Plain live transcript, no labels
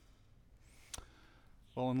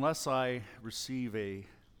Well, unless I receive a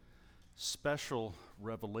special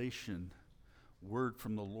revelation word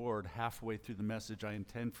from the Lord halfway through the message, I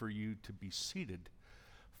intend for you to be seated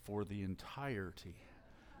for the entirety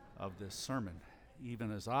of this sermon,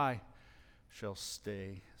 even as I shall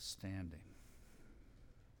stay standing.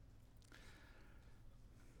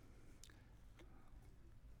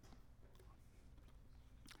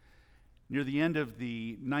 Near the end of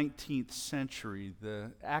the 19th century,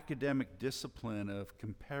 the academic discipline of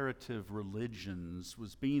comparative religions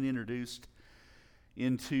was being introduced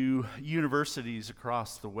into universities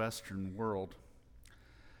across the Western world.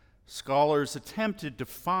 Scholars attempted to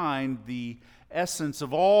find the essence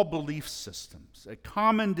of all belief systems, a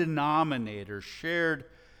common denominator shared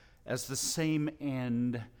as the same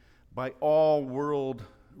end by all world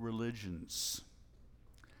religions.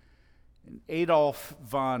 And Adolf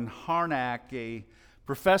von Harnack, a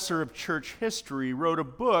professor of church history, wrote a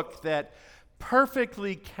book that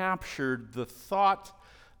perfectly captured the thought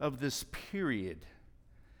of this period.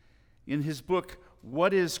 In his book,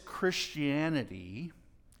 What is Christianity?,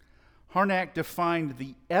 Harnack defined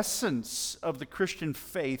the essence of the Christian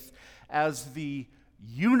faith as the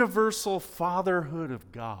universal fatherhood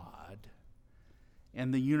of God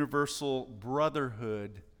and the universal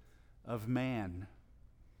brotherhood of man.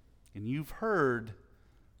 And you've heard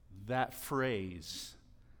that phrase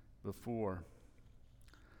before.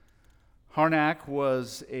 Harnack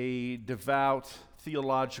was a devout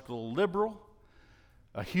theological liberal,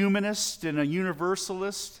 a humanist, and a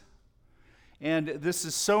universalist. And this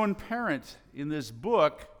is so apparent in this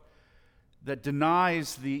book that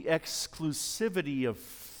denies the exclusivity of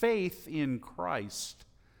faith in Christ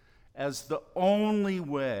as the only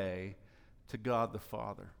way to God the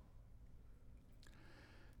Father.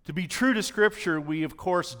 To be true to Scripture, we of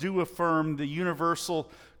course do affirm the universal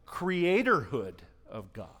creatorhood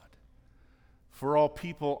of God. For all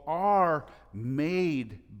people are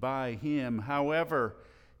made by Him. However,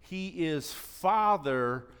 He is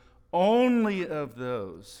Father only of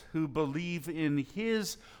those who believe in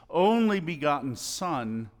His only begotten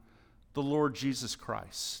Son, the Lord Jesus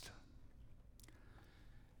Christ.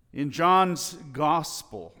 In John's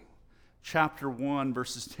Gospel, chapter 1,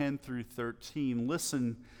 verses 10 through 13,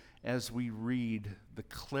 listen as we read the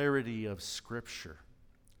clarity of Scripture.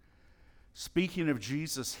 Speaking of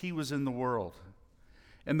Jesus, He was in the world,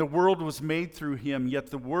 and the world was made through Him,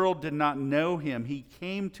 yet the world did not know Him. He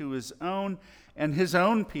came to His own, and His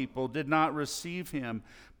own people did not receive Him.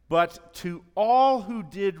 But to all who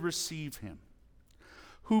did receive Him,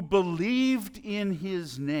 who believed in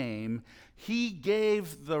His name, He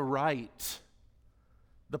gave the right,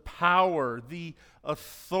 the power, the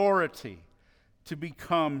authority to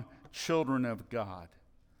become children of God,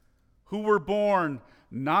 who were born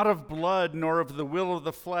not of blood, nor of the will of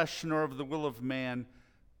the flesh, nor of the will of man,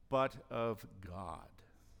 but of God.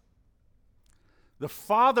 The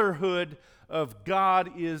fatherhood of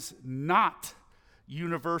God is not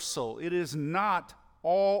universal. It is not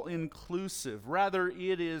all-inclusive. Rather,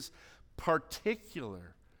 it is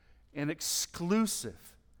particular and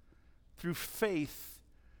exclusive through faith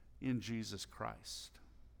in Jesus Christ.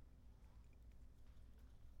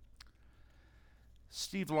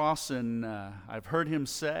 Steve Lawson, I've heard him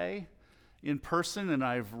say in person, and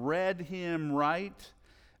I've read him write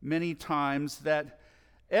many times, that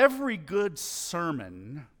every good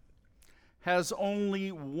sermon has only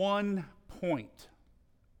one point,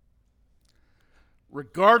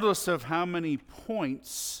 regardless of how many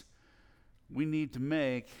points we need to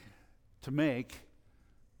make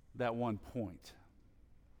that one point.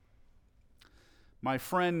 My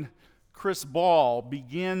friend Chris Ball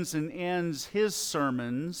begins and ends his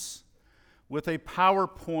sermons with a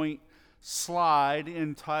PowerPoint slide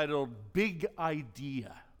entitled Big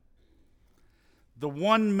Idea. The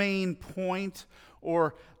one main point,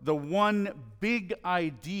 or the one big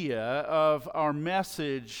idea of our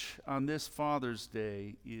message on this Father's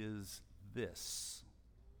Day is this: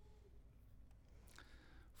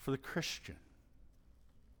 for the Christian,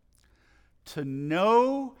 to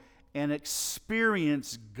know and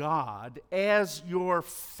experience God as your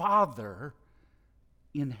Father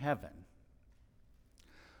in heaven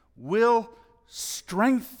will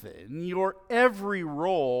strengthen your every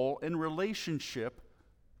role and relationship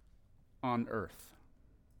on earth.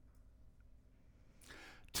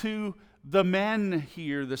 To the men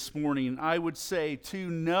here this morning, I would say, to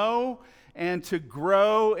know and to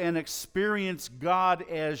grow and experience God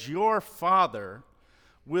as your Father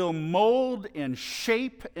will mold and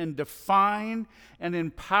shape and define and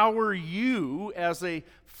empower you as a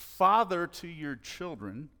father to your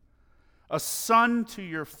children, a son to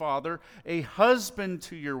your father, a husband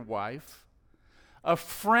to your wife, a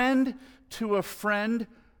friend to a friend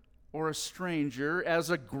or a stranger, as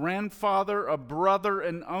a grandfather, a brother,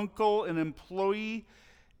 an uncle, an employee,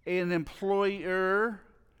 an employer,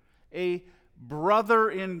 a brother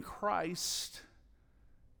in Christ,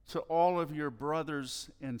 to all of your brothers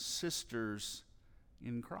and sisters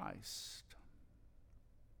in Christ.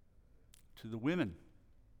 To the women,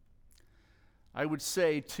 I would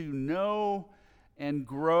say to know and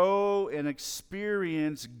grow and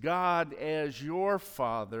experience God as your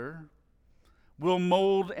Father will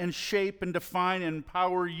mold and shape and define and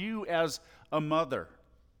empower you as a mother,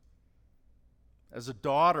 as a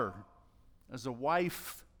daughter, as a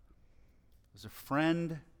wife, as a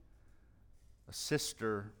friend, a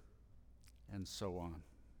sister, and so on.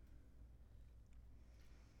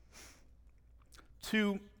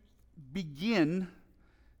 To begin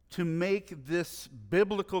to make this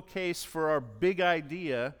biblical case for our big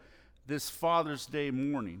idea this Father's Day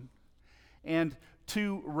morning, and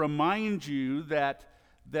to remind you that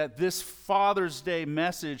this Father's Day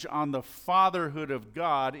message on the fatherhood of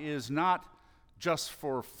God is not just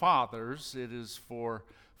for fathers, it is for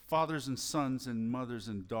fathers and sons and mothers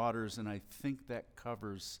and daughters, and I think that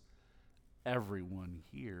covers everyone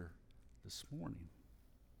here this morning.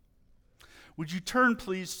 Would you turn,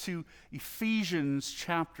 please, to Ephesians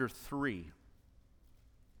chapter 3?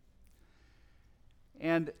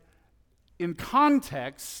 And in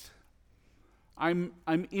context, I'm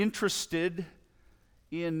interested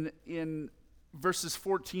in verses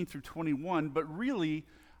 14 through 21, but really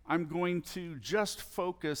I'm going to just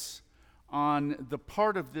focus on the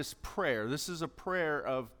part of this prayer. This is a prayer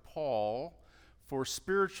of Paul for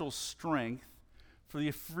spiritual strength for the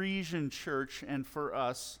Ephesian church and for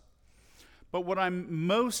us. But what I'm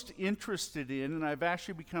most interested in, and I've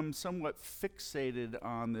actually become somewhat fixated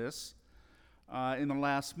on this in the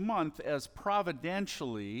last month, as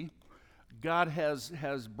providentially God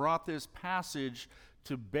has brought this passage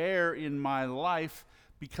to bear in my life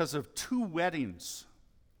because of two weddings.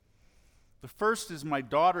 The first is my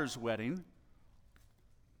daughter's wedding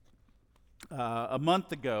a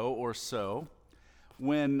month ago or so,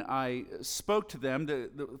 when I spoke to them,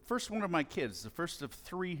 the first one of my kids, the first of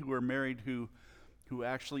three who are married who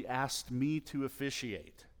actually asked me to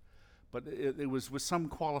officiate. But it was with some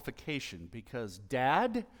qualification, because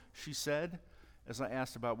Dad, she said, as I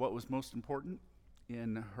asked about what was most important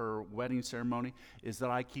in her wedding ceremony, is that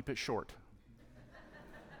I keep it short.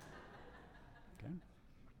 Okay.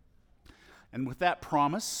 And with that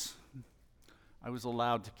promise, I was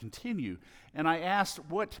allowed to continue. And I asked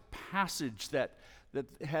what passage that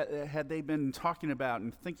had they been talking about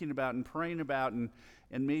and thinking about and praying about, and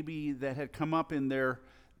maybe that had come up in their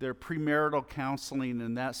premarital counseling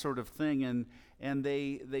and that sort of thing. And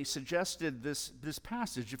they suggested this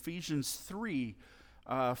passage, Ephesians 3,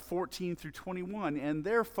 14 through 21. And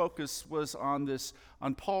their focus was on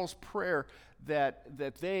Paul's prayer that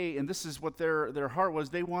they, and this is what their heart was,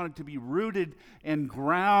 they wanted to be rooted and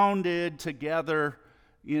grounded together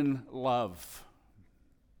in love.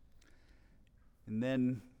 And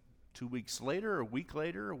then 2 weeks later, a week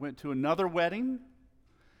later, I went to another wedding,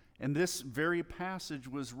 and this very passage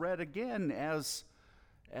was read again as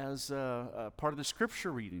a part of the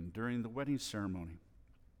scripture reading during the wedding ceremony.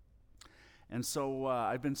 And so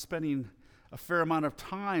I've been spending a fair amount of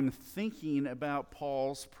time thinking about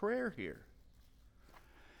Paul's prayer here.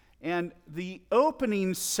 And the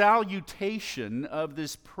opening salutation of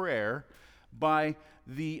this prayer by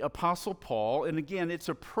the Apostle Paul, and again, it's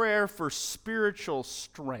a prayer for spiritual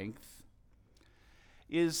strength,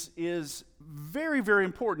 is very, very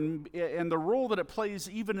important, and the role that it plays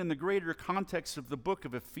even in the greater context of the book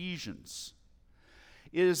of Ephesians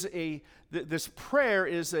this prayer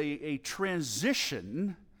is a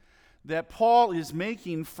transition that Paul is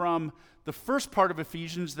making from the first part of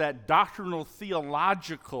Ephesians, that doctrinal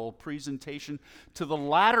theological presentation, to the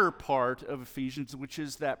latter part of Ephesians, which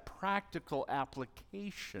is that practical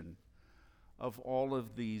application of all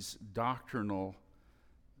of these doctrinal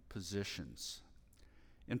positions.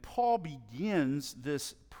 And Paul begins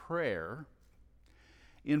this prayer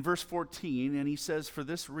in verse 14, and he says, for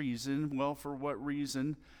this reason, well, for what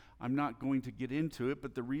reason? I'm not going to get into it,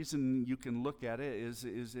 but the reason you can look at it is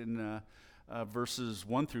in verses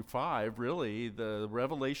 1 through 5, really, the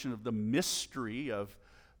revelation of the mystery of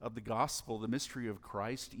the gospel, the mystery of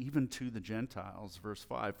Christ, even to the Gentiles. Verse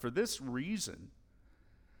 5, for this reason,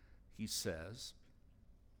 he says,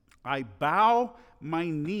 I bow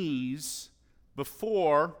my knees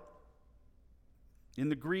before, in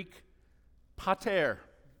the Greek, pater,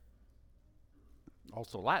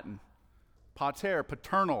 also Latin, pater,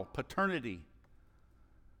 paternal, paternity,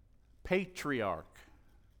 patriarch,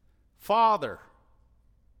 father,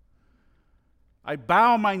 I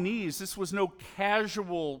bow my knees. This was no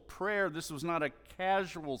casual prayer. This was not a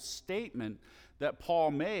casual statement that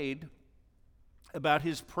Paul made about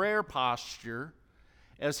his prayer posture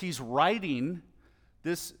as he's writing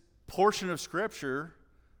this portion of Scripture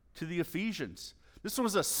to the Ephesians. This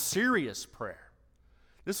was a serious prayer.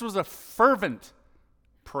 This was a fervent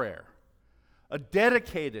prayer, a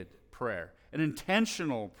dedicated prayer, an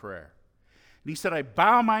intentional prayer. And he said, I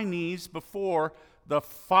bow my knees before the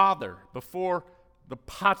Father, before the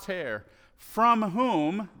Pater, from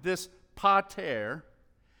whom, this Pater,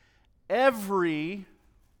 every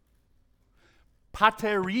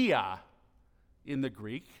pateria in the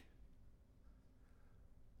Greek,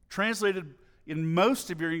 translated in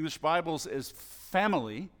most of your English Bibles as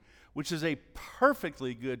family, which is a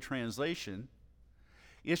perfectly good translation.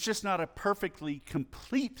 It's just not a perfectly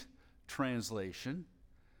complete translation,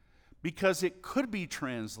 because it could be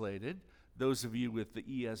translated, those of you with the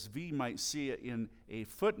ESV might see it in a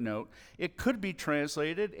footnote, it could be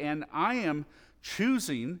translated, and I am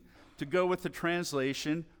choosing to go with the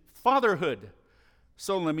translation, fatherhood.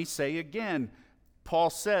 So let me say again,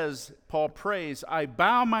 Paul prays, I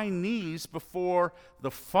bow my knees before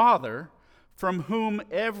the Father, from whom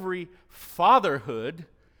every fatherhood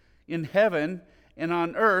in heaven and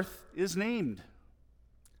on earth is named.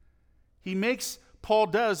 Paul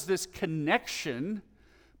does this connection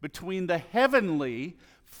between the heavenly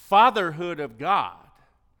fatherhood of God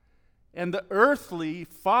and the earthly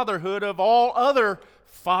fatherhood of all other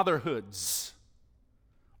fatherhoods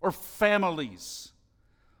or families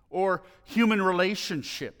or human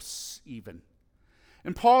relationships even.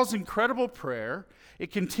 And Paul's incredible prayer,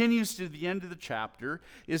 it continues to the end of the chapter,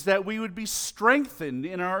 is that we would be strengthened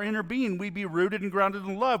in our inner being. We'd be rooted and grounded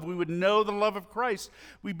in love. We would know the love of Christ.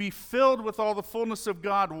 We'd be filled with all the fullness of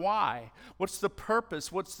God. Why? What's the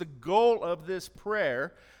purpose? What's the goal of this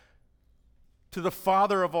prayer? To the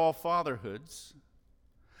Father of all fatherhoods,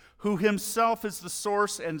 who himself is the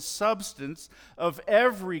source and substance of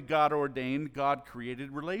every God-ordained,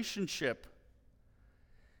 God-created relationship.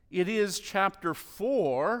 It is chapter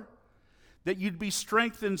 4 that you'd be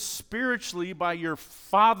strengthened spiritually by your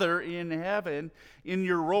Father in heaven in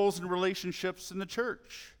your roles and relationships in the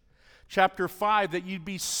church. Chapter 5, that you'd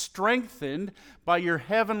be strengthened by your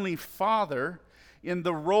heavenly Father in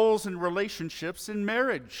the roles and relationships in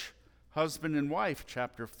marriage, husband and wife,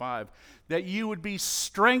 chapter 5. That you would be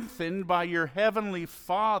strengthened by your heavenly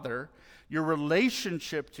Father, your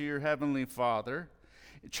relationship to your heavenly Father,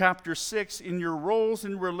 chapter 6, in your roles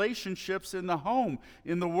and relationships in the home,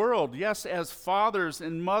 in the world. Yes, as fathers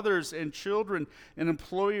and mothers and children and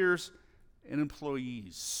employers and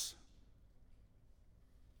employees.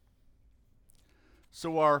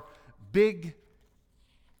 So our big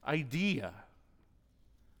idea,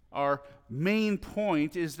 our main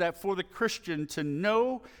point is that for the Christian to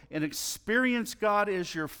know and experience God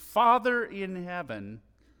as your Father in heaven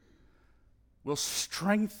will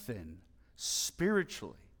strengthen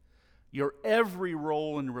spiritually your every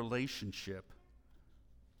role and relationship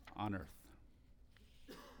on earth.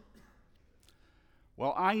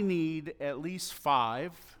 Well, I need at least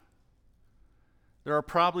 5. There are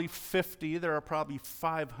probably 50, there are probably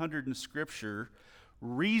 500 in Scripture,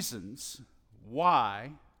 reasons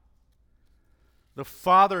why the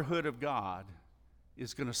fatherhood of God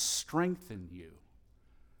is going to strengthen you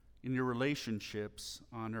in your relationships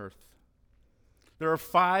on earth. There are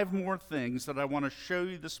 5 more things that I want to show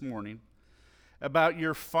you this morning about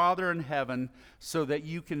your Father in heaven so that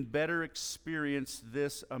you can better experience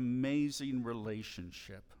this amazing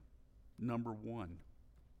relationship. Number 1,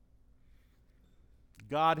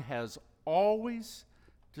 God has always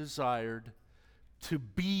desired to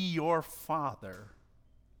be your Father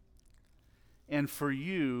and for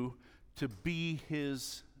you to be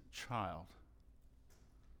His child.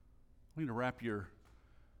 We need to wrap your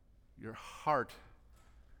heart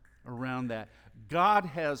around that. God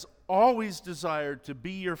has always desired to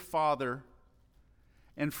be your Father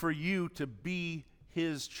and for you to be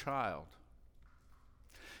His child.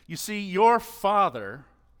 You see, your Father,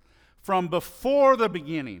 from before the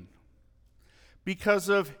beginning, because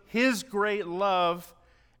of His great love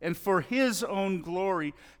and for His own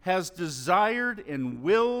glory, has desired and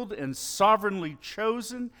willed and sovereignly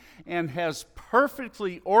chosen and has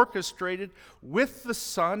perfectly orchestrated with the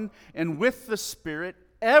Son and with the Spirit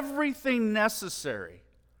everything necessary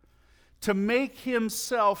to make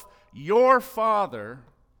Himself your Father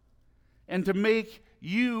and to make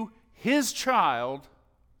you His child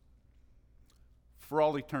for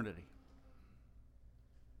all eternity.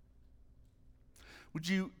 Would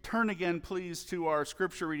you turn again, please, to our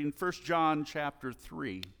scripture reading, 1 John chapter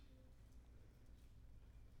 3.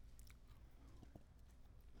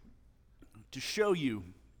 to show you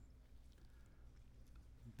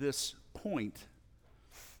this point,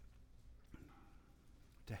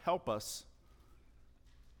 to help us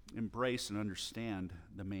embrace and understand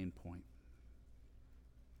the main point.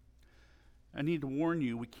 I need to warn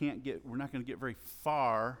you, we're not going to get very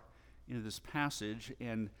far into this passage,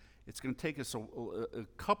 and it's going to take us a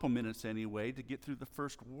couple minutes anyway to get through the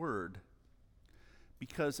first word,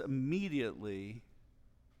 because immediately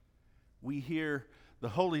we hear the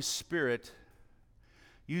Holy Spirit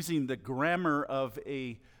using the grammar of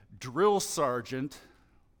a drill sergeant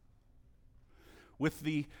with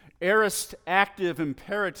the aorist active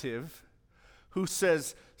imperative who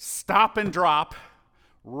says, stop and drop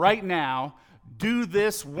right now, do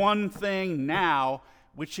this one thing now,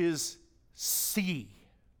 which is see,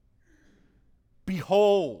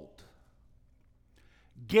 behold,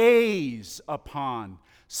 gaze upon,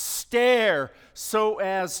 stare so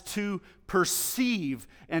as to perceive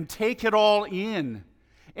and take it all in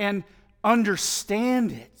and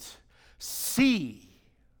understand it, see.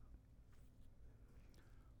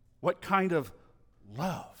 What kind of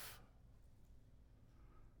love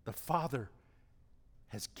the Father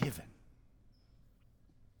has given.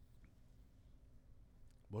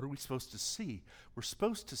 What are we supposed to see? We're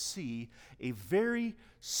supposed to see a very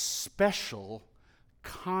special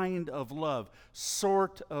kind of love,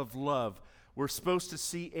 sort of love. We're supposed to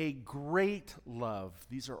see a great love.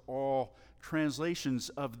 These are all translations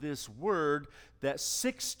of this word that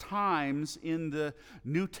 6 times in the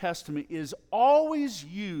New Testament is always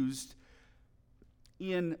used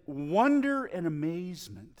in wonder and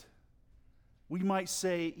amazement. We might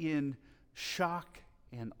say in shock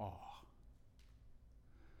and awe.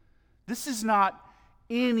 This is not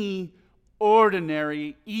any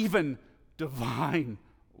ordinary, even divine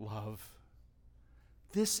love.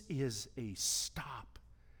 This is a stop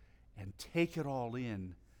and take it all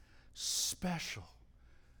in, special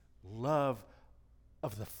love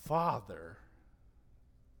of the Father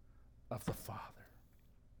of the Father.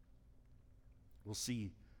 We'll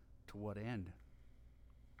see to what end.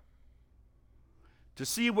 To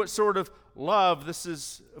see what sort of love, this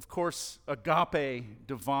is, of course, agape,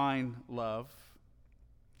 divine love.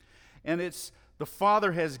 And it's the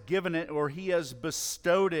Father has given it, or He has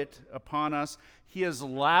bestowed it upon us. He has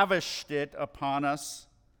lavished it upon us,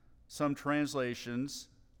 some translations.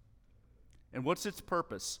 And what's its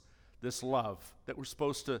purpose? This love that we're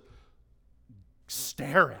supposed to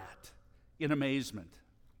stare at in amazement.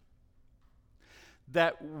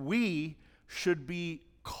 That we should be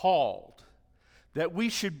called, that we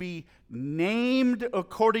should be named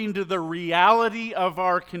according to the reality of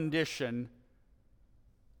our condition,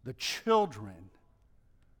 the children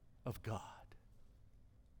of God.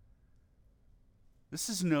 This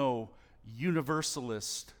is no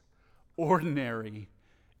universalist, ordinary,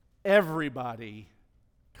 everybody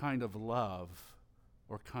kind of love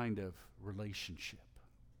or kind of relationship.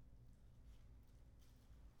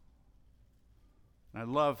 And I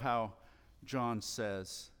love how John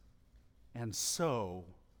says, and so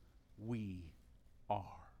we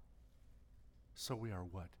are. So we are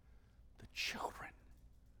what? The children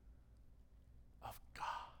of God,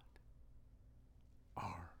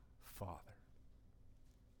 our Father.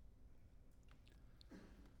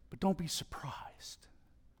 But don't be surprised.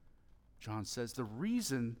 John says the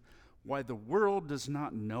reason why the world does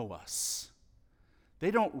not know us,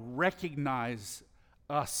 they don't recognize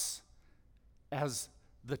us as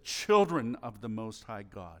the children of the Most High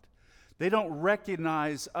God. They don't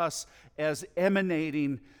recognize us as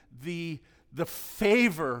emanating the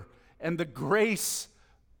favor and the grace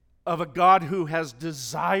of a God who has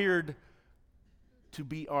desired to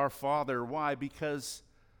be our Father. Why? Because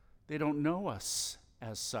they don't know us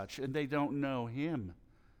as such, and they don't know Him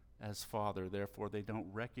as Father. Therefore, they don't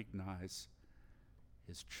recognize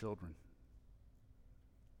His children.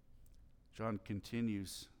 John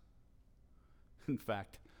continues. In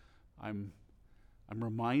fact, I'm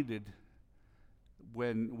reminded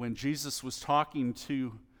when Jesus was talking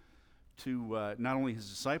to not only His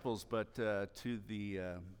disciples but to the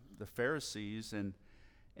Pharisees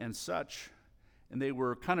and such, and they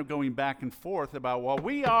were kind of going back and forth about, well,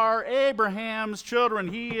 we are Abraham's children.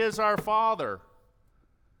 He is our father.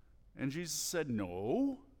 And Jesus said,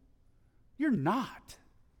 no, you're not.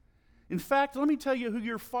 In fact, let me tell you who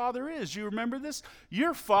your father is. You remember this?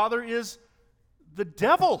 Your father is the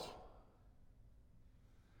devil.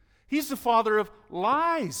 He's the father of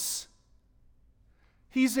lies.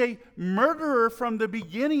 He's a murderer from the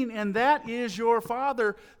beginning, and that is your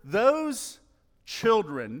father. Those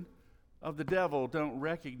children of the devil don't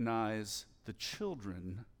recognize the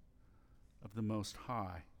children of the Most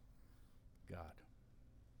High God.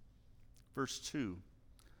 Verse 2.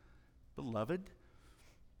 Beloved,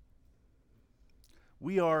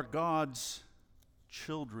 we are God's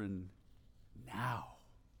children now.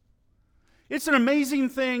 It's an amazing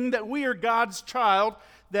thing that we are God's child,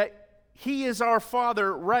 that He is our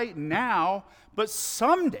Father right now, but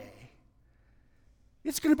someday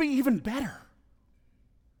it's going to be even better.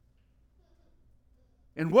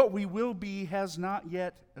 And what we will be has not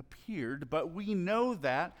yet appeared, but we know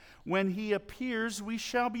that when He appears, we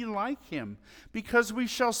shall be like Him, because we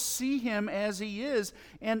shall see Him as He is,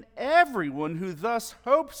 and everyone who thus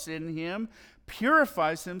hopes in Him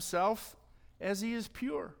purifies himself as He is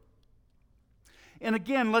pure. And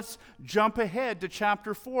again, let's jump ahead to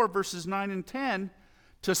chapter 4, verses 9 and 10,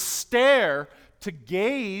 to stare, to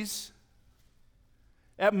gaze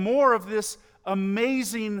at more of this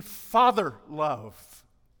amazing Father love.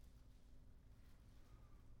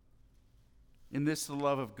 In this, the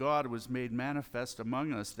love of God was made manifest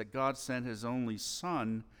among us, that God sent His only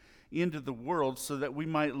Son into the world so that we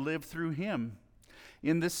might live through Him.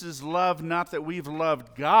 In this is love, not that we've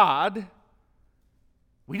loved God.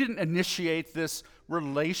 We didn't initiate this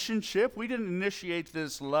relationship. We didn't initiate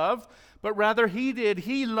this love, but rather He did.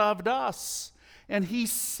 He loved us, and He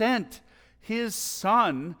sent His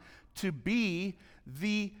Son to be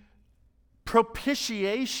the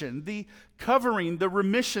propitiation, the covering, the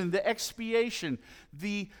remission, the expiation,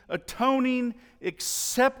 the atoning,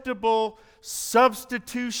 acceptable,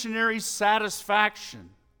 substitutionary satisfaction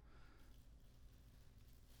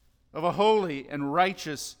of a holy and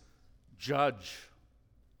righteous judge.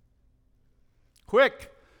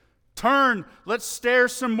 Quick, turn, let's stare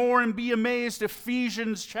some more and be amazed.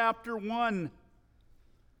 Ephesians chapter 1,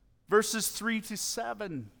 verses 3 to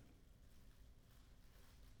 7.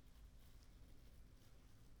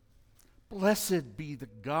 Blessed be the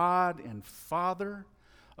God and Father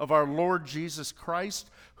of our Lord Jesus Christ,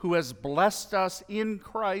 who has blessed us in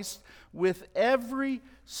Christ with every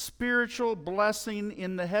spiritual blessing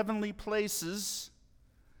in the heavenly places.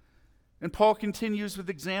 And Paul continues with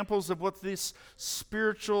examples of what this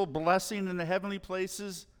spiritual blessing in the heavenly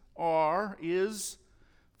places is.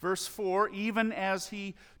 Verse 4, even as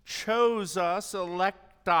He chose us,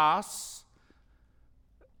 elect us,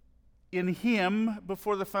 in Him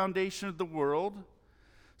before the foundation of the world,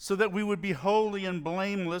 so that we would be holy and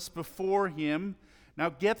blameless before Him. Now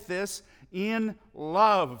get this, in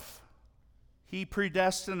love He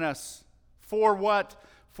predestined us. For what?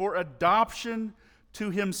 For adoption to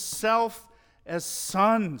Himself as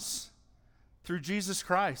sons through Jesus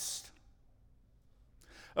Christ,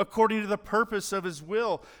 according to the purpose of His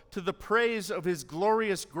will, to the praise of His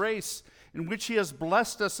glorious grace, in which He has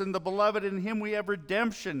blessed us in the Beloved. In Him we have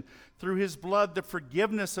redemption through His blood, the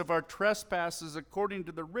forgiveness of our trespasses, according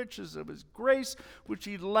to the riches of His grace, which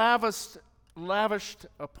He lavished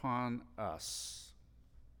upon us.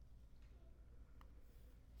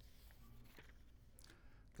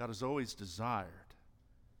 God has always desired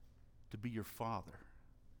to be your Father,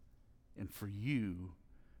 and for you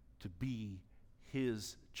to be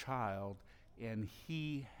His child, and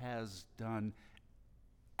He has done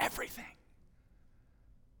everything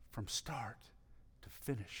from start to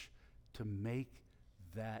finish to make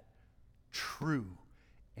that true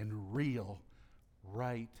and real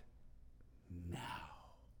right now.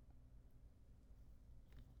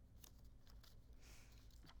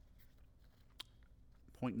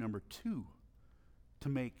 Point number 2, to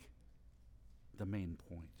make the main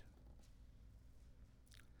point.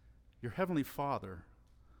 Your Heavenly Father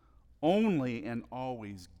only and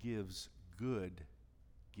always gives good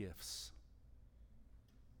gifts.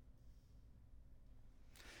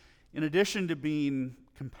 In addition to being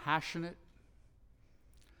compassionate,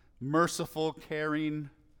 merciful, caring,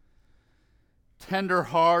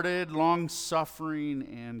 tender-hearted, long-suffering,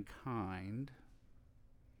 and kind,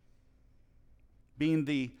 being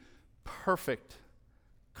the perfect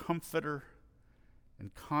comforter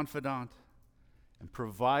and confidant and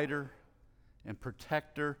provider and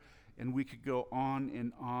protector, and we could go on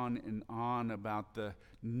and on and on about the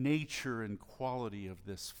nature and quality of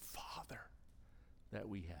this Father that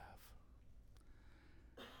we have.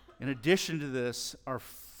 In addition to this, our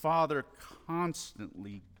Father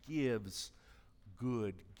constantly gives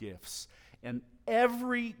good gifts, and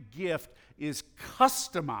every gift is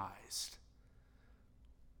customized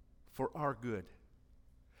for our good.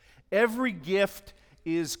 Every gift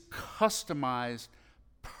is customized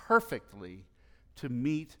perfectly to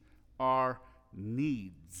meet our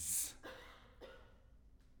needs. Do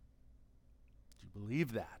you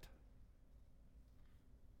believe that?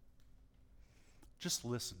 Just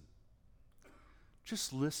listen.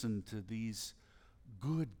 Just listen to these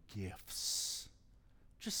good gifts.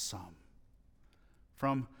 Just some.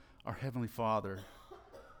 from our Heavenly Father.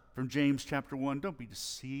 From James chapter 1, don't be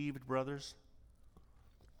deceived, brothers.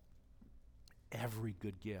 Every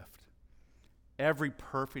good gift, every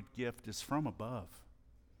perfect gift is from above,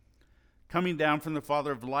 coming down from the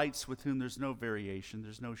Father of lights, with whom there's no variation,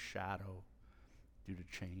 there's no shadow due to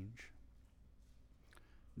change.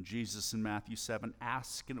 Jesus in Matthew 7,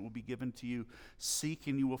 ask and it will be given to you. Seek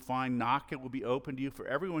and you will find. Knock, it will be opened to you. For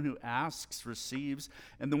everyone who asks receives,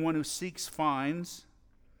 and the one who seeks finds.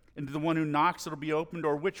 And to the one who knocks, it will be opened.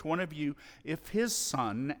 Or which one of you, if his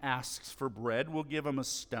son asks for bread, will give him a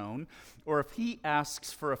stone? Or if he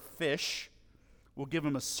asks for a fish, will give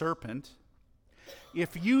him a serpent?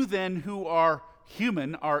 If you then, who are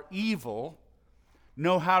human, are evil,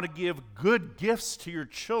 know how to give good gifts to your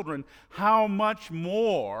children, how much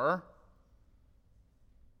more,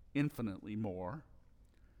 infinitely more,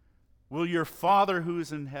 will your Father who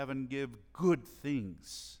is in heaven give good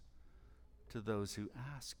things to those who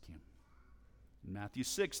ask him? In Matthew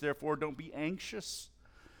 6, therefore, don't be anxious,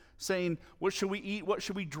 saying, what shall we eat? What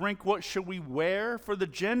shall we drink? What shall we wear? For the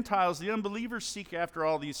Gentiles, the unbelievers, seek after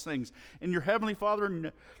all these things. And your heavenly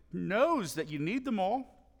Father knows that you need them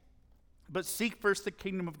all. But seek first the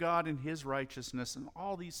kingdom of God and his righteousness, and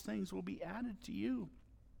all these things will be added to you.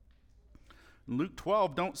 In Luke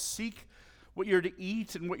 12, don't seek what you're to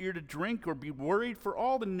eat and what you're to drink, or be worried, for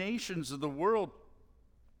all the nations of the world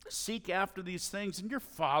seek after these things, and your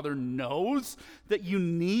Father knows that you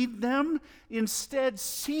need them. Instead,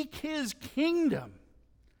 seek his kingdom,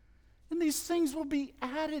 and these things will be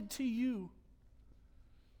added to you.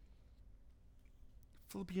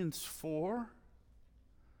 Philippians 4,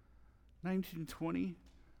 19-20,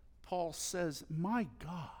 Paul says, my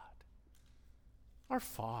God, our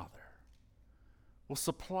Father, will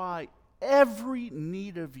supply every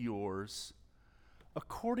need of yours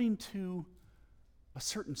according to a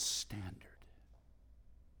certain standard.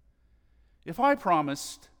 If I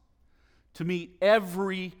promised to meet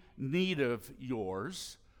every need of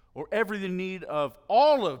yours, or every need of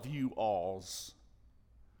all of you alls,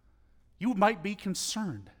 you might be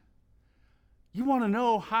concerned. You want to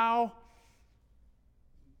know how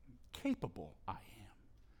capable I am,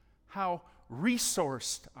 how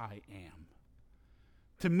resourced I am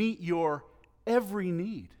to meet your every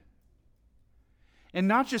need. And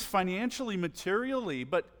not just financially, materially,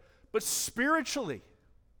 but spiritually.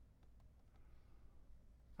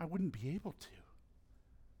 I wouldn't be able to.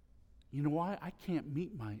 You know why? I can't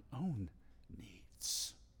meet my own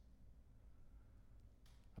needs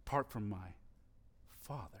apart from my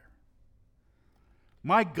Father.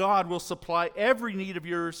 My God will supply every need of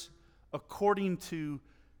yours according to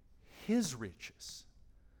his riches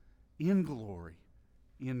in glory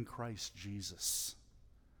in Christ Jesus.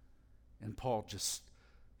 And Paul just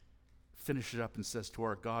finishes up and says, to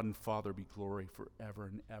our God and Father be glory forever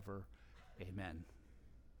and ever. Amen.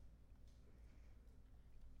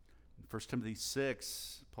 In 1 Timothy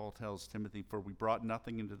 6, Paul tells Timothy, for we brought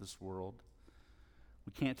nothing into this world.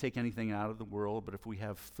 We can't take anything out of the world, but if we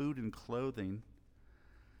have food and clothing,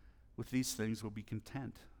 with these things we'll be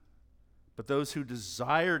content. But those who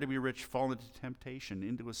desire to be rich fall into temptation,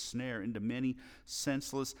 into a snare, into many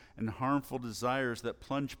senseless and harmful desires that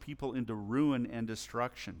plunge people into ruin and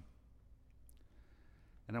destruction.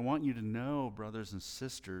 And I want you to know, brothers and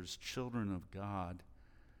sisters, children of God,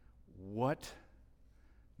 what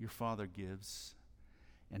your Father gives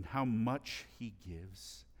and how much he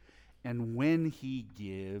gives. And when he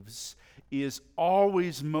gives, is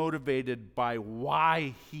always motivated by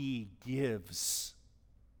why he gives.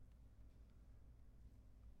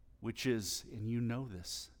 Which is, and you know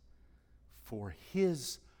this, for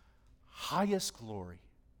his highest glory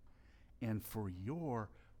and for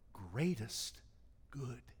your greatest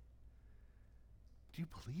good. Do you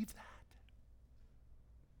believe that?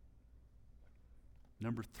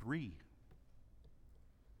 Number 3.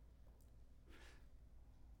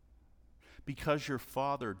 Because your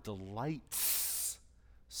Father delights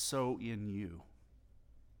so in you,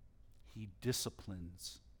 he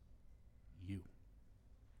disciplines you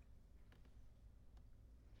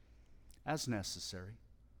as necessary,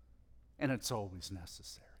 and it's always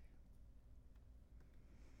necessary.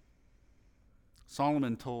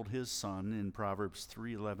 Solomon told his son in Proverbs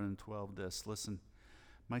 3:11 and 12 this, listen,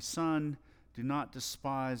 my son, do not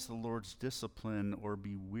despise the Lord's discipline or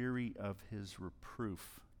be weary of his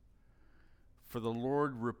reproof. For the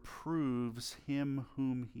Lord reproves him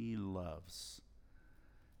whom he loves.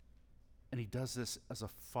 And he does this as a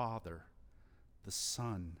father, the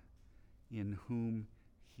Son, in whom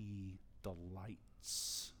he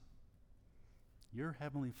delights. Your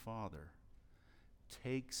heavenly Father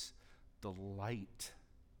takes delight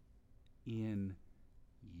in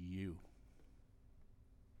you.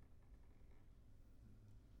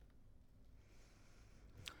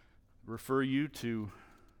 Refer you to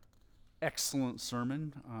excellent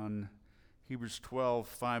sermon on Hebrews 12,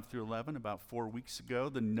 5 through 11, about 4 weeks ago,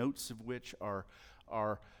 the notes of which are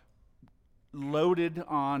loaded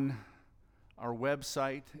on our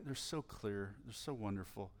website. They're so clear. They're so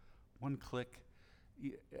wonderful. One click.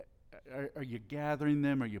 Are you gathering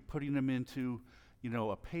them? Are you putting them into,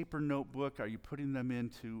 a paper notebook? Are you putting them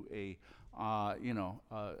into a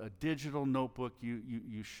digital notebook?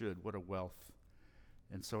 You should. What a wealth.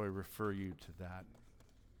 And so I refer you to that.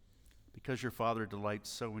 Because your Father delights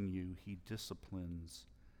so in you, he disciplines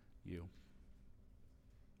you.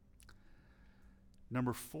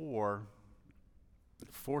 Number fourth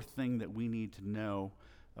thing that we need to know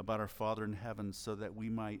about our Father in heaven so that we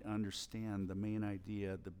might understand the main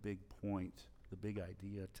idea, the big point, the big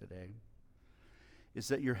idea today, is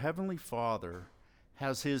that your Heavenly Father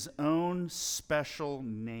has his own special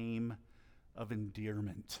name of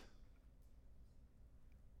endearment.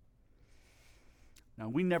 Now,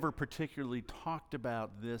 we never particularly talked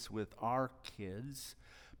about this with our kids,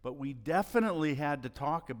 but we definitely had to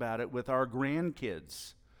talk about it with our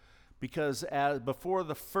grandkids. Because before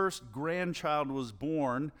the first grandchild was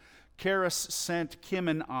born, Karis sent Kim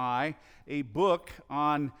and I a book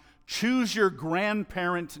on choose your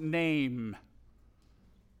grandparent name,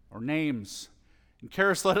 or names. And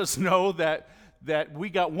Karis let us know that we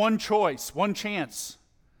got one choice, one chance.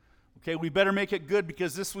 Okay, we better make it good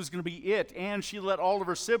because this was going to be it. And she let all of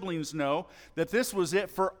her siblings know that this was it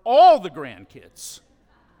for all the grandkids.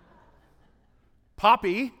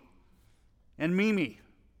 Poppy and Mimi.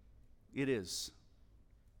 It is.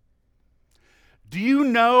 Do you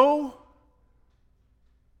know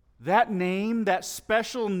that name, that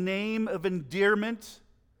special name of endearment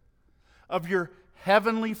of your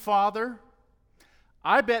Heavenly Father?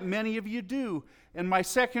 I bet many of you do. And my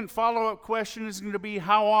second follow-up question is going to be,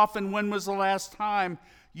 how often, when was the last time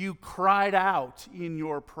you cried out in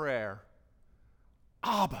your prayer,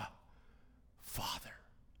 Abba, Father?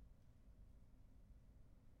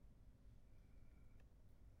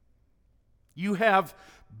 You have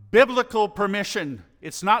biblical permission.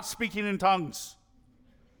 It's not speaking in tongues.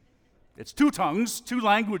 It's two tongues, two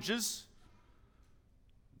languages.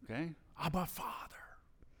 Okay? Abba, Father.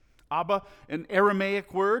 Abba, an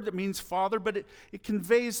Aramaic word that means father, but it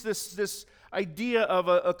conveys this idea of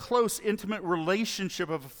a close, intimate relationship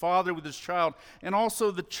of a father with his child, and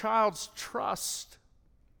also the child's trust,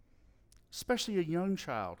 especially a young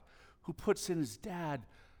child who puts in his dad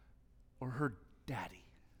or her daddy.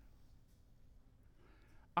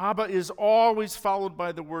 Abba is always followed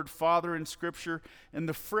by the word Father in Scripture, and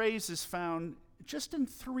the phrase is found just in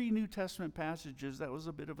 3 New Testament passages. That was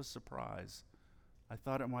a bit of a surprise. I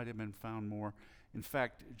thought it might have been found more. In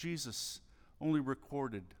fact, Jesus only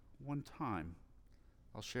recorded one time.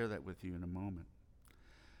 I'll share that with you in a moment.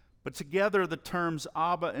 But together, the terms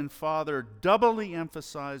Abba and Father doubly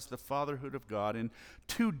emphasize the fatherhood of God. In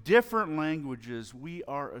 2 different languages, we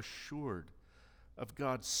are assured of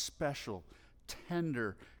God's special,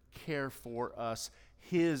 tender care for us,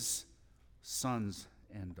 his sons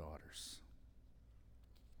and daughters.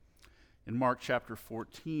 In Mark chapter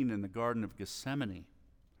 14, in the Garden of Gethsemane,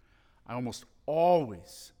 I almost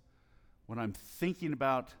always, when I'm thinking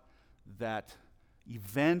about that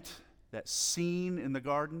event, that scene in the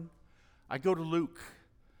garden, I go to Luke,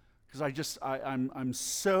 because I'm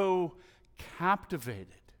so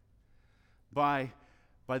captivated by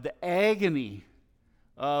the agony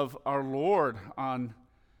of our Lord on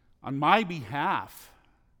my behalf,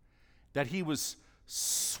 that he was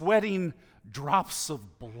sweating drops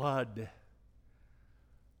of blood.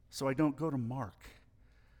 So I don't go to Mark,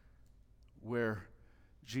 where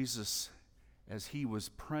Jesus, as he was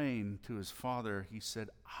praying to his Father, he said,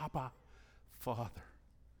 Abba, Father,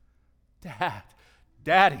 Dad,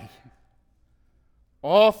 Daddy,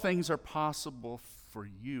 all things are possible for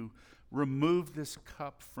you. Remove this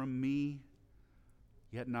cup from me,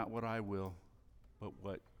 yet not what I will, but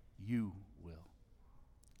what you will.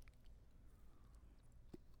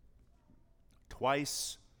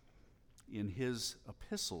 Twice in his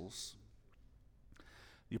epistles,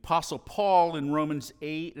 the Apostle Paul in Romans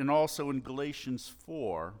 8 and also in Galatians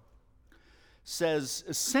 4 says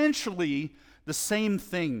essentially the same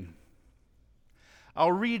thing.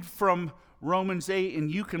 I'll read from Romans 8, and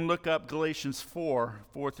you can look up Galatians 4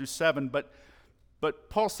 through 7, but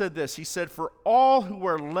Paul said this. He said, "For all who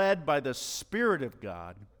are led by the Spirit of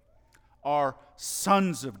God are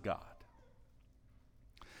sons of God.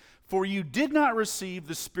 For you did not receive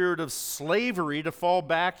the spirit of slavery to fall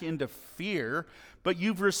back into fear, but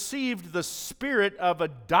you've received the spirit of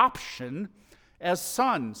adoption as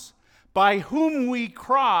sons, by whom we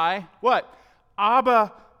cry, what?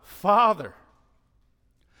 Abba, Father.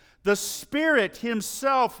 The Spirit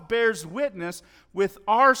himself bears witness with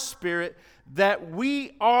our spirit that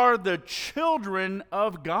we are the children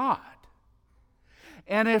of God.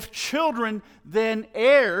 And if children, then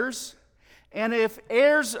heirs, and if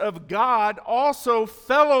heirs of God, also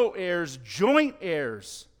fellow heirs, joint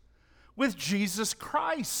heirs with Jesus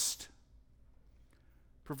Christ,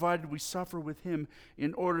 provided we suffer with him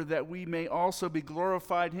in order that we may also be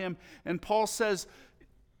glorified him. And Paul says,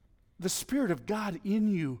 the Spirit of God in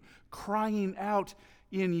you, crying out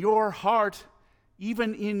in your heart,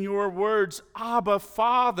 even in your words, Abba,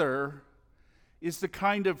 Father, is the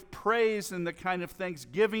kind of praise and the kind of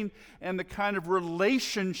thanksgiving and the kind of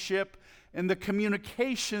relationship and the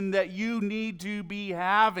communication that you need to be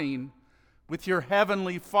having with your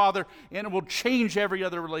heavenly Father, and it will change every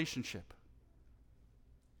other relationship.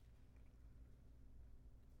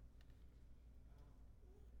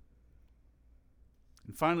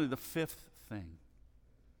 And finally, the fifth thing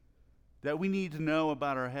that we need to know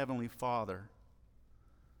about our Heavenly Father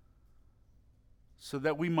so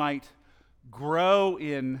that we might grow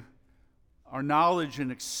in our knowledge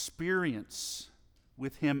and experience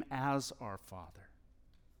with him as our Father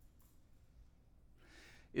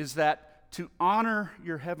is that to honor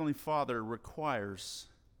your Heavenly Father requires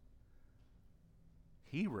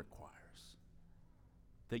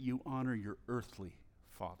that you honor your earthly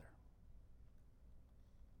father.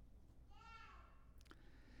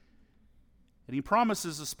 And he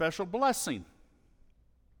promises a special blessing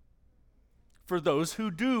for those who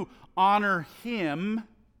do honor him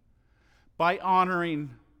by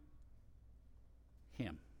honoring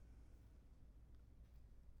him.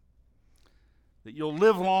 That you'll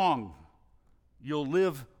live long, you'll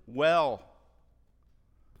live well.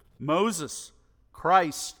 Moses,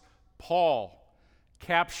 Christ, Paul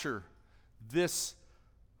capture this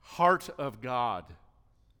heart of God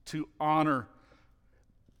to honor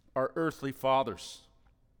our earthly fathers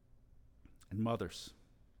and mothers.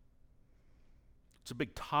 It's a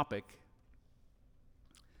big topic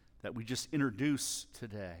that we just introduced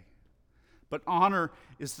today. But honor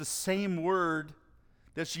is the same word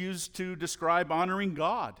that's used to describe honoring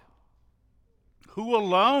God, who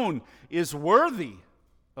alone is worthy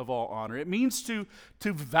of all honor. It means to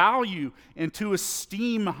value and to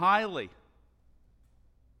esteem highly.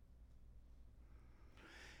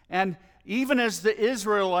 And even as the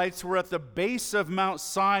Israelites were at the base of Mount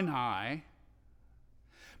Sinai,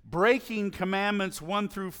 breaking commandments 1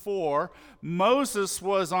 through 4, Moses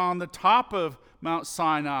was on the top of Mount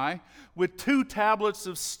Sinai with 2 tablets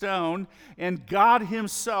of stone, and God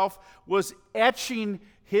himself was etching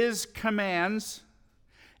his commands.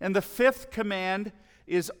 And the 5th command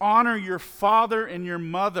is honor your father and your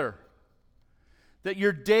mother, that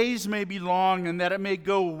your days may be long and that it may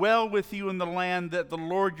go well with you in the land that the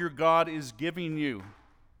Lord your God is giving you.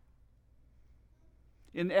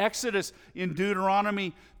 In Exodus, in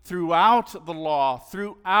Deuteronomy, throughout the law,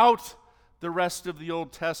 throughout the rest of the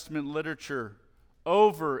Old Testament literature,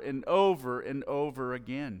 over and over and over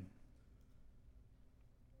again.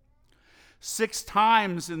 6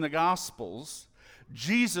 times in the Gospels,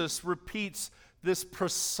 Jesus repeats this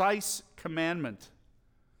precise commandment,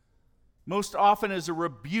 most often as a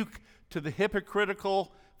rebuke to the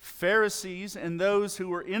hypocritical Pharisees and those who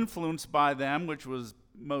were influenced by them, which was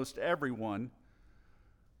most everyone,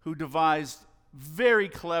 who devised very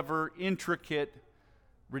clever, intricate,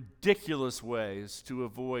 ridiculous ways to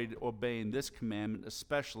avoid obeying this commandment,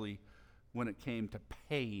 especially when it came to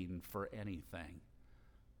paying for anything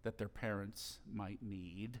that their parents might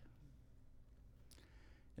need.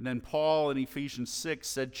 And then Paul in Ephesians 6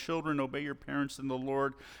 said, "Children, obey your parents in the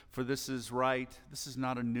Lord, for this is right." This is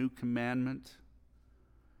not a new commandment.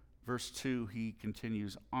 Verse 2, he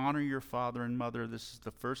continues, "Honor your father and mother. This is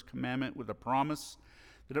the first commandment with a promise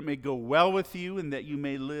that it may go well with you and that you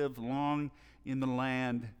may live long in the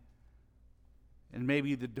land." And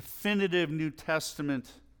maybe the definitive New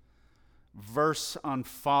Testament verse on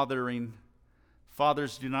fathering: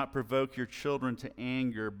 "Fathers, do not provoke your children to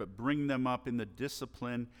anger, but bring them up in the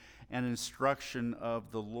discipline and instruction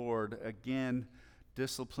of the Lord." Again,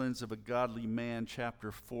 Disciplines of a Godly Man,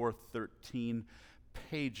 chapter 4, 13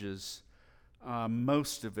 pages,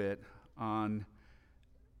 most of it on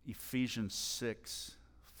Ephesians 6,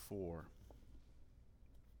 4.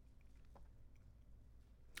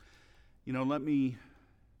 You know, let me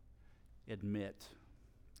admit,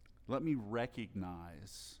 let me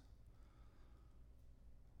recognize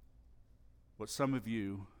what some of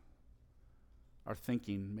you are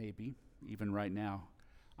thinking, maybe, even right now.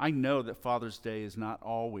 I know that Father's Day is not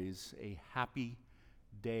always a happy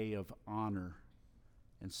day of honor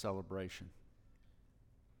and celebration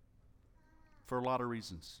for a lot of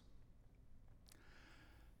reasons.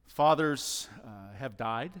 Fathers have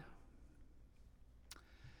died,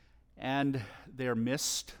 and they're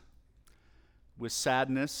missed with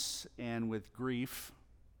sadness and with grief,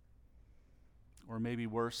 or maybe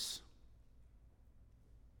worse,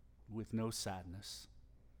 with no sadness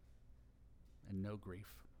and no grief.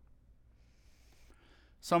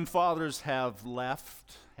 Some fathers have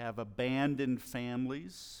left, have abandoned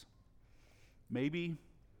families, maybe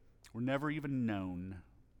were never even known.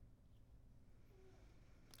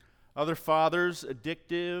 Other fathers,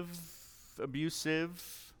 addictive,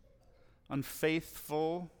 abusive,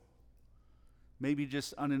 unfaithful, maybe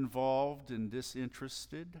just uninvolved and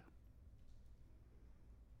disinterested.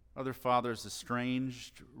 Other fathers,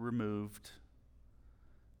 estranged, removed,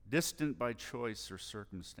 distant by choice or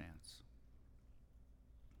circumstance.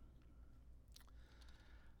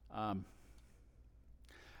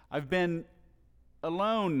 I've been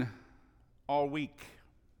alone all week.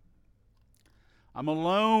 I'm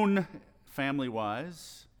alone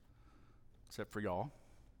family-wise, except for y'all,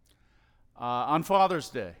 on Father's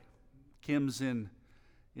Day. Kim's in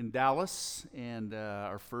Dallas, and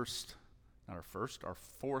our fifth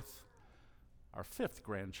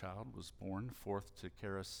grandchild was born, fourth to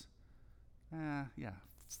Karis and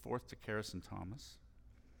Thomas.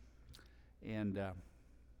 And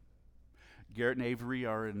Garrett and Avery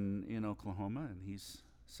are in Oklahoma, and he's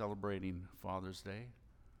celebrating Father's Day.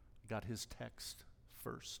 Got his text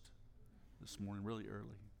first this morning, really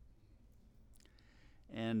early.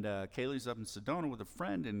 And Kaylee's up in Sedona with a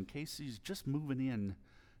friend, and Casey's just moving in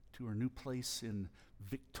to her new place in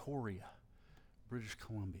Victoria, British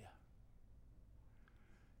Columbia.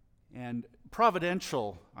 And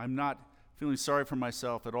providential, I'm not feeling sorry for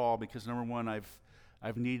myself at all, because number one,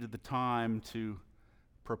 I've needed the time to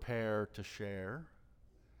prepare to share.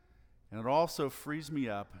 And it also frees me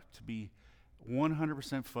up to be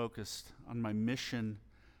 100% focused on my mission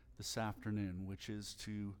this afternoon, which is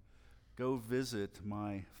to go visit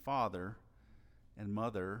my father and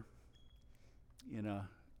mother in a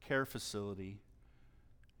care facility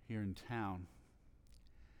here in town.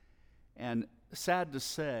 And sad to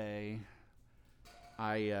say,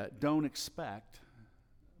 I don't expect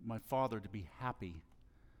my father to be happy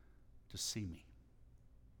to see me.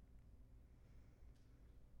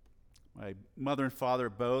 My mother and father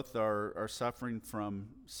both are suffering from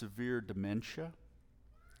severe dementia.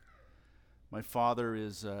 My father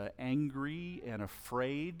is angry and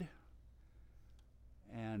afraid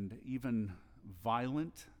and even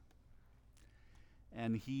violent.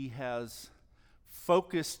 And he has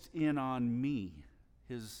focused in on me,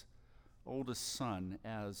 his oldest son,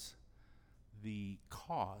 as the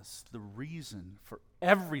cause, the reason for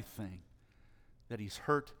everything that he's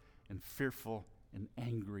hurt and fearful and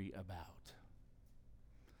angry about.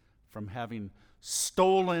 From having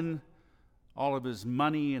stolen all of his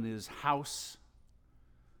money and his house,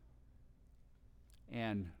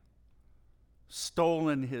 and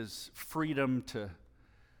stolen his freedom to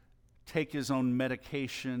take his own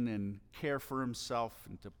medication and care for himself,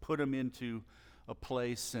 and to put him into a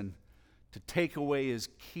place, and to take away his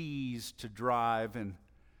keys to drive, and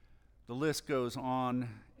the list goes on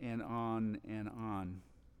and on and on.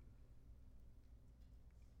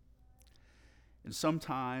 And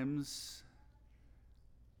sometimes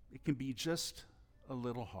it can be just a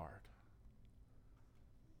little hard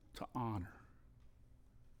to honor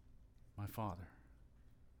my father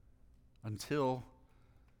until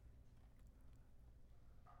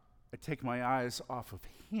I take my eyes off of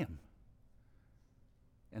him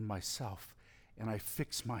and myself, and I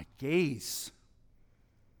fix my gaze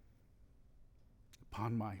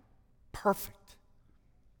upon my perfect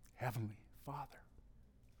Heavenly Father.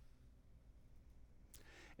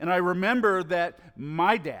 And I remember that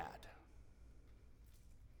my dad,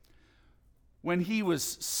 when he was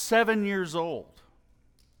 7 years old,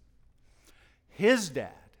 his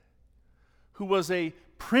dad, who was a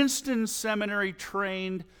Princeton Seminary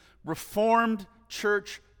trained Reformed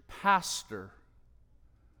church pastor,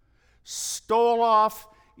 stole off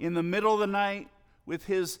in the middle of the night with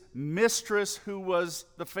his mistress, who was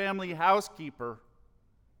the family housekeeper,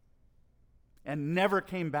 and never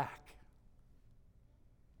came back.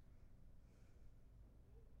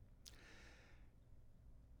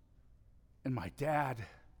 And my dad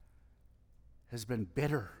has been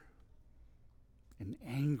bitter and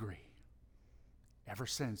angry ever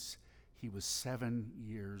since he was 7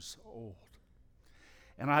 years old.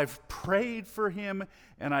 and I've prayed for him,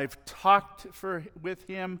 and I've talked with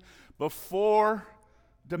him before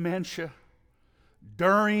dementia,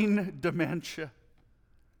 during dementia,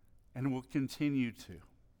 and will continue to.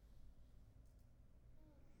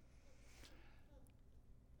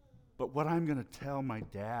 But what I'm going to tell my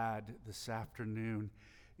dad this afternoon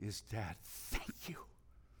is, Dad, thank you.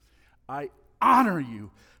 I honor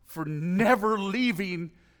you for never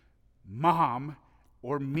leaving Mom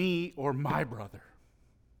or me or my brother.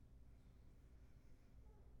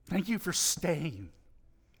 Thank you for staying.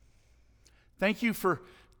 Thank you for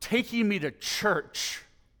taking me to church.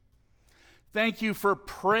 Thank you for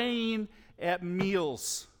praying at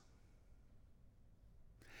meals.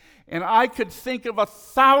 And I could think of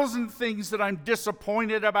 1,000 things that I'm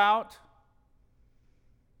disappointed about.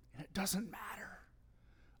 And it doesn't matter.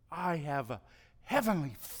 I have a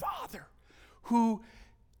heavenly Father who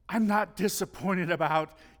I'm not disappointed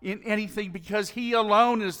about in anything, because he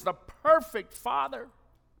alone is the perfect Father.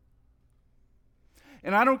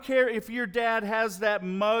 And I don't care if your dad has that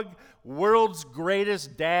mug, world's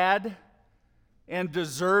greatest dad, and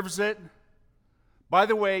deserves it. By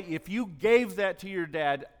the way, if you gave that to your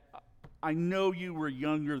dad, I know you were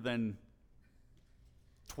younger than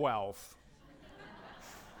 12.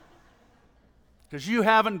 Because you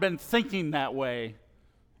haven't been thinking that way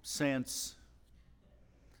since.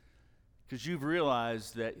 Because you've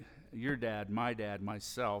realized that your dad, my dad,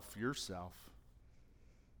 myself, yourself,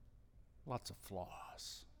 lots of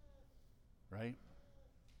flaws, right?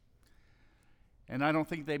 And I don't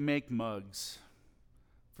think they make mugs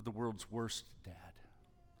for the world's worst dad.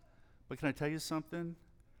 But can I tell you something?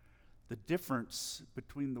 The difference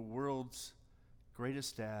between the world's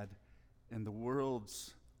greatest dad and the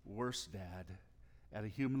world's worst dad at a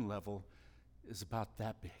human level is about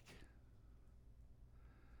that big.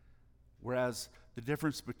 Whereas the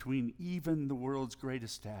difference between even the world's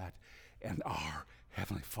greatest dad and our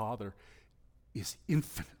Heavenly Father is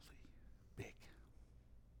infinitely big.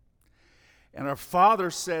 And our Father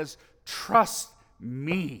says, trust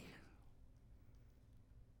me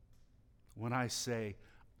when I say,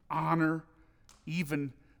 honor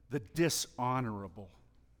even the dishonorable.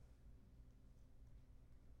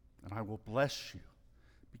 And I will bless you,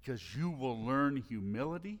 because you will learn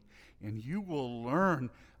humility, and you will learn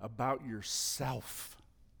about yourself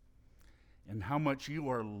and how much you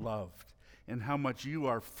are loved and how much you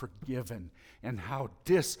are forgiven and how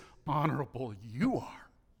dishonorable you are.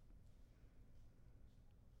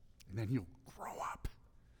 And then you'll grow up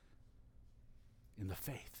in the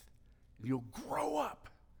faith. And you'll grow up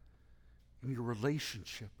in your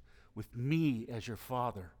relationship with me as your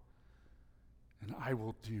Father. And I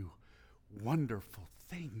will do wonderful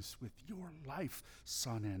things with your life,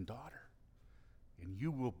 son and daughter. And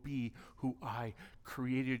you will be who I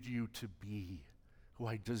created you to be, who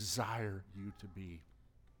I desire you to be.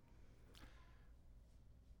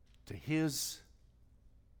 To his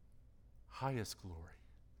highest glory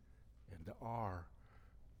and to our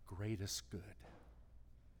greatest good.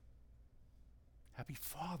 Happy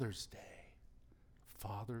Father's Day,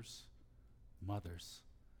 fathers, mothers,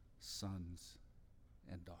 sons,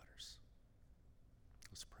 and daughters.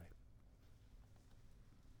 Let's pray.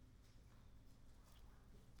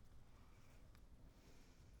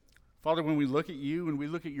 Father, when we look at you and we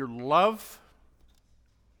look at your love,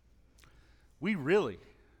 we really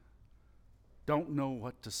don't know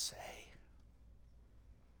what to say.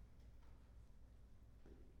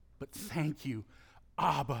 But thank you,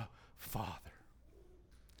 Abba, Father.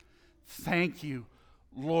 Thank you,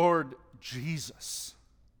 Lord Jesus.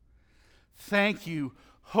 Thank you,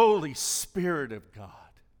 Holy Spirit of God,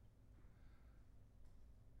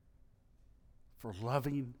 for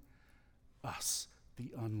loving us,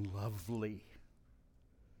 the unlovely.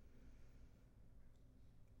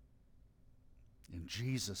 In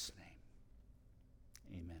Jesus' name.